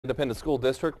Independent School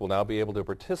District will now be able to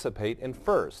participate in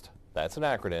FIRST. That's an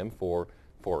acronym for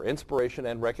Inspiration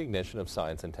and Recognition of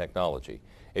Science and Technology.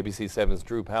 ABC 7's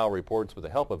Drew Powell reports with the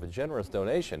help of a generous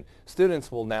donation,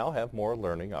 students will now have more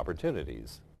learning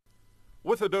opportunities.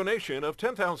 With a donation of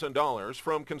 $10,000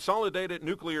 from Consolidated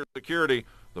Nuclear Security,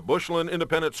 the Bushland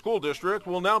Independent School District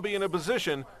will now be in a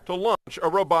position to launch a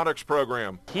robotics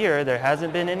program. Here, there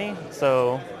hasn't been any,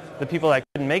 so the people that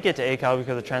couldn't make it to ACAL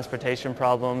because of transportation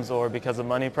problems or because of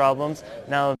money problems,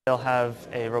 now they'll have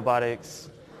a robotics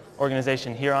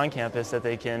organization here on campus that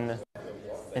they can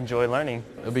enjoy learning.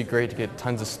 It'll be great to get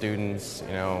tons of students,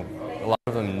 a lot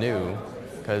of them new,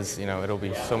 because, it'll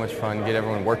be so much fun, get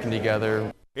everyone working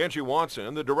together. Angie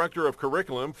Watson, the Director of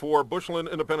Curriculum for Bushland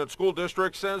Independent School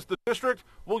District, says the district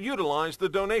will utilize the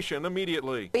donation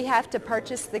immediately. We have to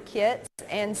purchase the kits,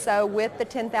 and so with the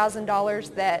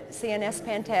 $10,000 that CNS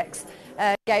Pantex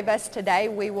gave us today,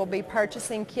 we will be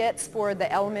purchasing kits for the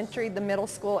elementary, the middle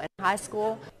school, and high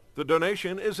school. The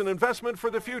donation is an investment for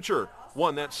the future,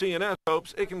 one that CNS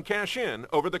hopes it can cash in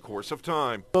over the course of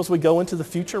time. As we go into the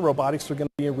future, robotics are going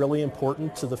to be really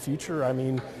important to the future. I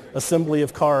mean, assembly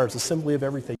of cars, assembly of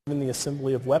everything, even the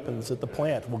assembly of weapons at the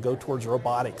plant will go towards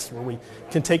robotics, where we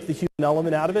can take the human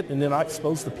element out of it and then not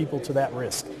expose the people to that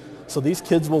risk. So these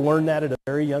kids will learn that at a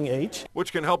very young age.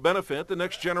 Which can help benefit the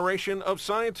next generation of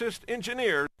scientists,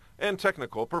 engineers, and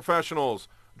technical professionals.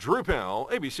 Drew Powell,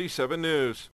 ABC 7 News.